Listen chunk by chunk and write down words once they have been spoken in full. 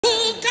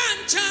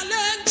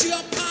challenge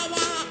your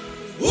power?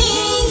 Who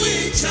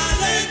will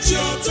challenge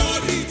your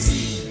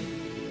authority?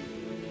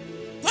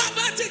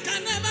 Poverty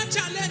can never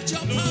challenge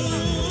your power.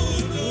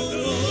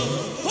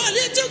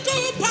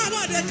 Political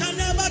power, they can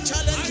never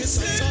challenge his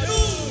authority.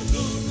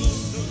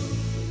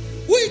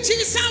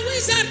 Witches and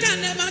wizards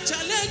can never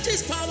challenge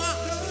his power.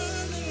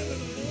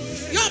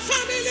 Your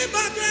family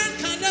background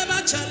can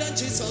never challenge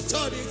his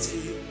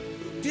authority.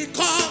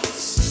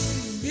 Because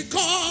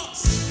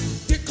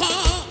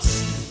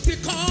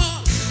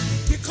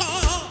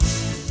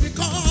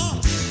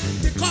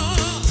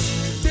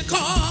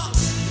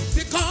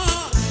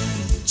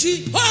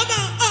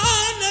Jehovah,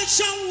 all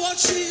nation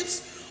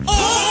worships.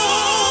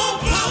 All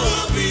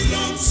power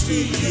belongs to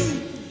you.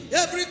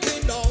 Every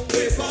kingdom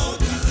without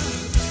God.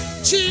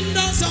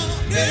 Chindo's on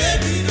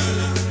every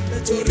nana.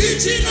 The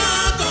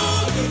original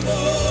God,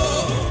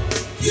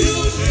 you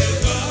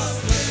never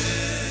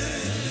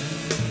fail.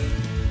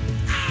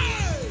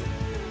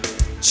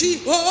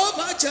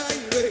 Jehovah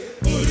Jireh,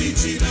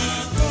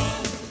 original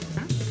God.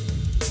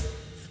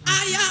 I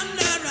am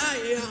that I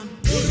am,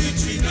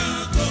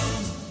 original God.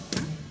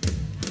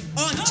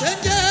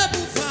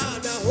 Unchangeable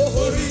Father,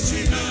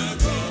 original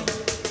God.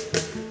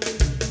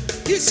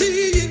 You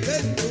see, you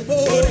can do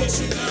more,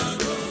 original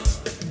God.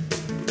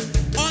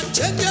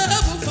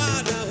 Unchangeable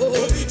Father,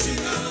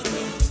 original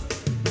God.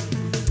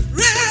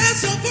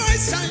 Raise your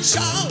voice and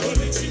shout,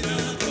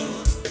 original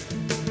God.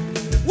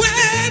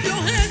 Wave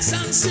your hands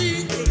and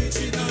sing,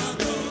 original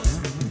God.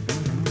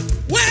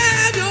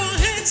 Wave your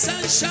hands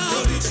and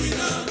shout,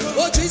 original God.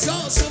 Oh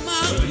Jesus,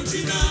 man,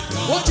 original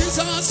God. Oh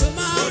Jesus,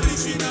 man,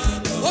 original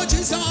God. Oh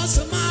Jesus,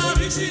 man,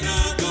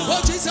 original God.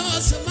 Oh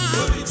Jesus, man,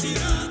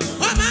 original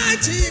God.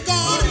 Almighty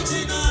God,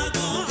 original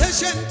God.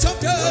 Patient of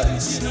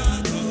days,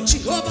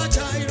 Jehovah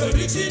Jireh,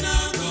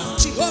 original God.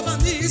 Jehovah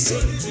Nissi,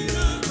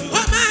 original God.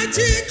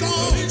 Almighty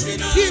God,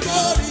 original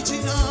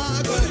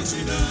God.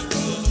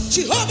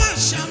 Jehovah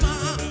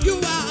Shammah, you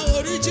are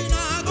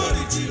original God.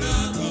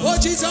 Oh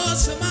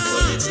Jesus, man,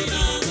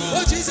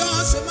 oh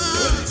Jesus, man,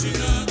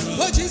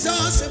 oh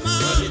Jesus,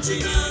 man,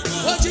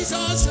 oh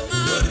Jesus,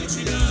 man,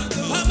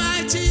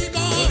 Almighty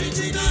God,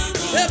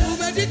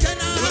 everybody can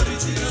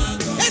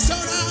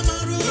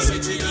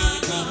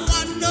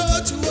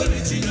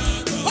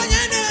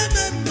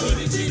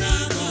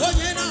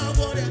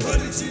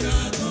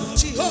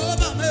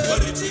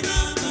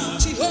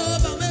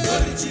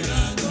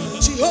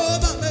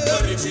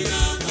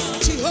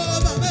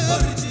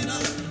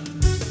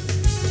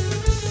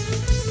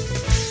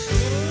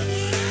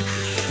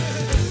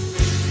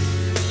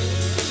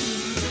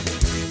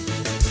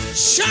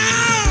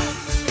shout,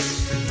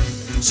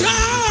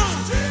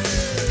 shout,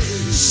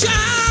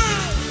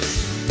 shout,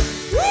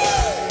 woo!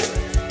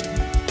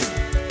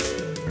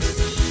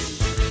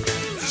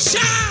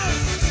 Shout,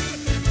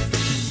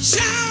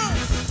 shout,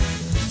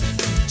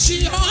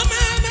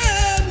 Chioma me,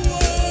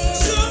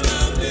 Chioma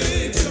me,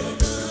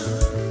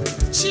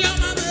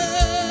 Chioma me,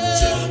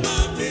 Chioma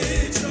me,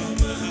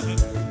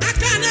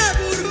 Akane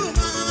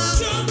buruma,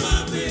 Chioma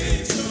me,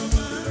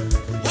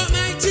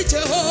 Almighty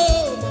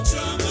Jehovah,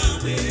 Chioma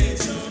me,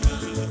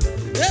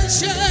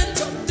 Ancient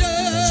of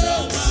days,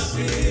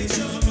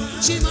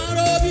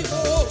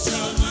 Chimarobimo,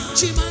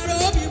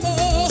 Chimarobimo,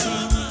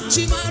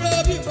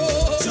 Chimarobimo,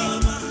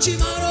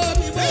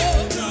 Chimarobimo,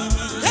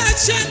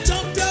 Ancient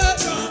of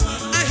days,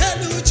 I hail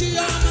you,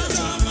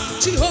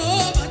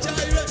 Jehovah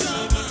Jireh,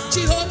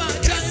 Jehovah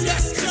Jireh.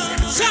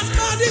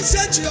 Somebody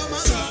say Chioma.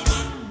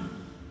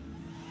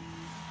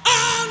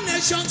 All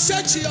nations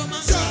say Chioma.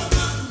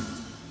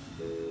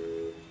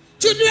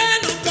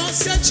 Children of God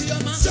say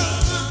Chioma.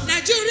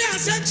 Nigeria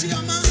say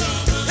Chioma.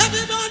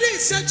 Everybody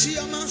say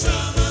Chioma.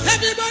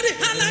 Everybody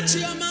holla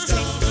Chioma.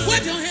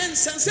 Wave your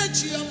hands and say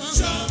Chioma.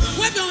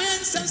 Wave your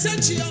hands and say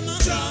Chioma.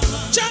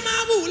 Chioma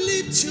will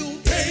lift you.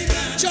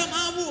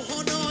 Chioma will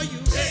honor you.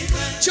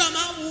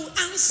 Chioma will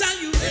answer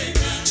you.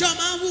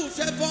 Chioma will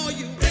favor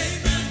you.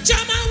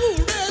 Chioma will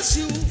raise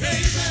you.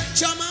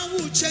 Chioma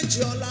will change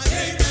your life.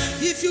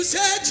 If you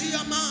say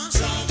Chioma,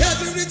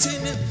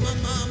 everything in my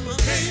mama.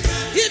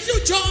 If you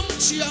jump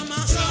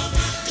Chioma,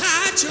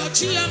 catch your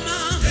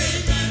Chioma.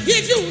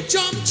 If you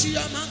jump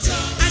Chioma,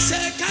 I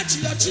say catch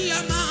your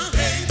Chioma.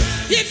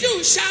 If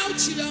you shout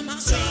Chioma,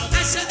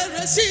 I say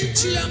receive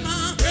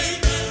Chioma.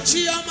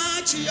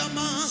 Chioma,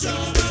 Chioma,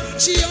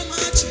 Chioma,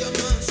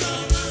 Chioma,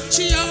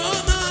 Chioma,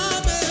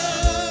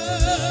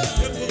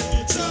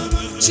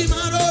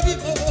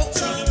 Chimarobimo,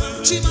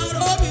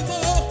 Chimarobimo,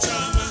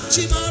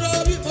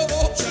 Chimarobimo,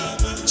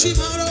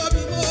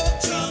 Chimarobimo,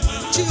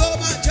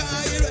 Jehovah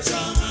Jireh,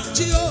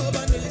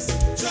 Jehovah Nissi.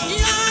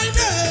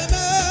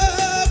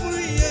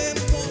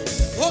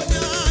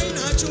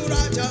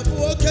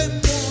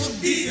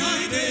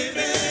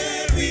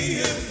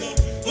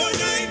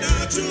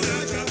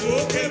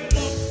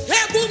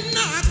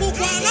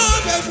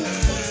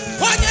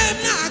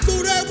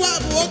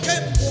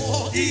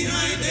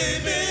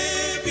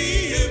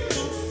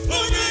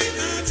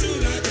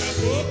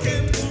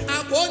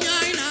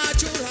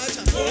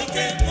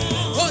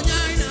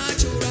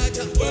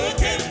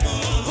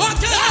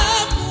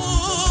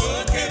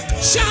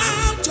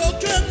 Shout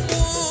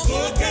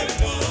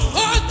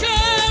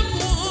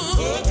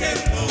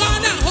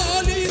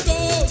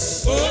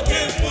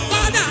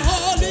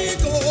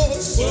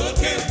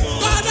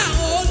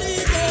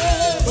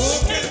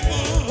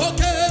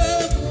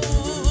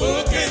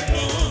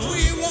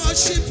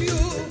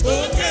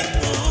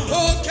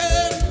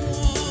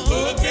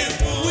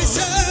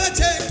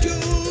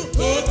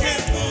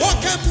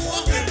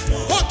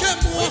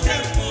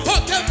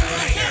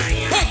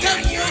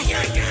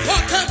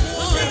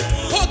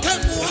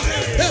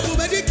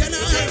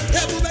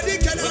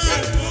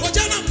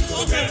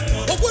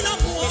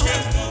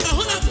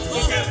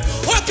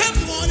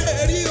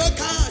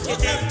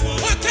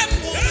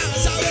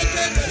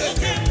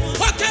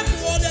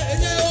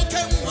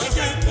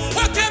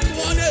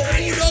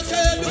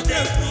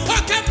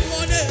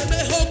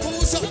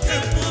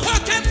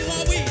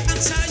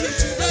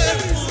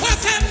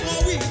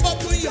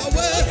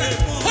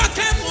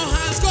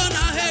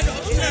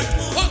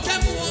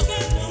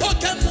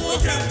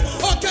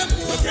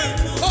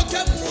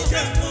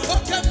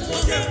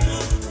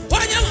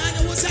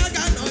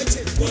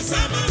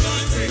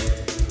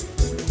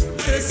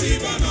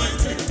receive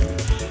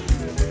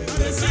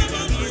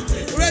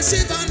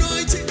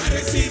anointing.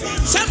 Receive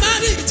anointing.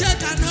 Somebody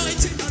take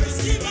anointing.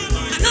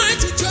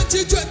 Anointing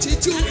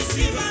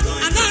 2022.